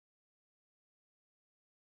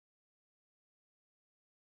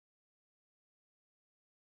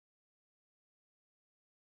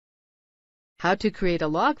How to create a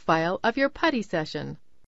log file of your PuTTY session.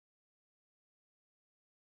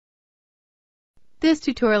 This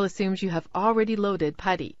tutorial assumes you have already loaded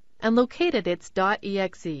PuTTY and located its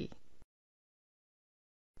 .exe.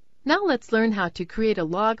 Now let's learn how to create a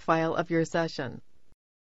log file of your session.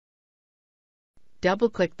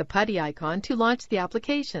 Double-click the PuTTY icon to launch the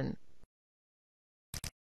application.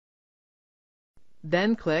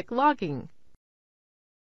 Then click Logging.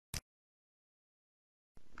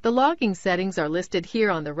 The logging settings are listed here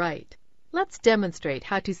on the right. Let's demonstrate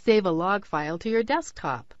how to save a log file to your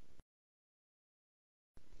desktop.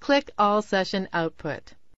 Click All Session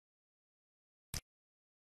Output.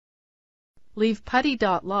 Leave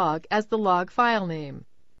putty.log as the log file name.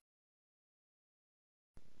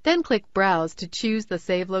 Then click Browse to choose the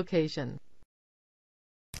save location.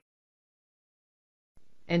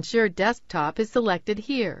 Ensure Desktop is selected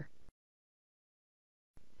here.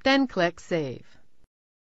 Then click Save.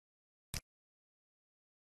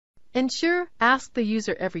 Ensure Ask the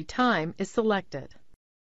User Every Time is selected.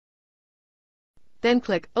 Then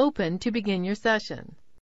click Open to begin your session.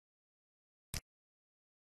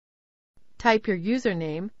 Type your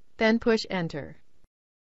username, then push Enter.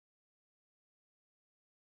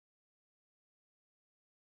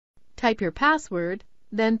 Type your password,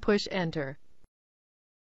 then push Enter.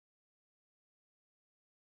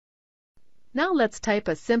 Now let's type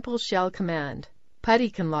a simple shell command.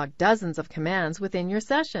 PuTTY can log dozens of commands within your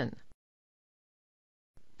session.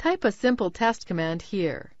 Type a simple test command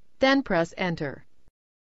here, then press Enter.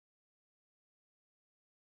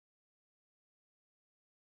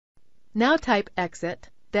 Now type Exit,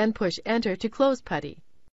 then push Enter to close PuTTY.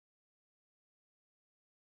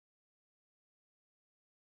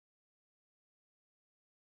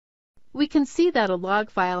 We can see that a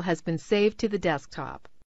log file has been saved to the desktop.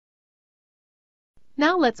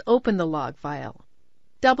 Now let's open the log file.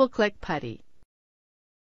 Double-click PuTTY.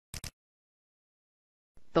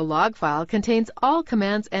 The log file contains all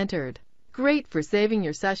commands entered. Great for saving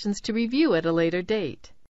your sessions to review at a later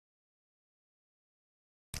date.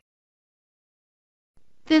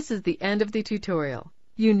 This is the end of the tutorial.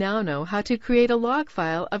 You now know how to create a log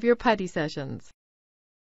file of your PuTTY sessions.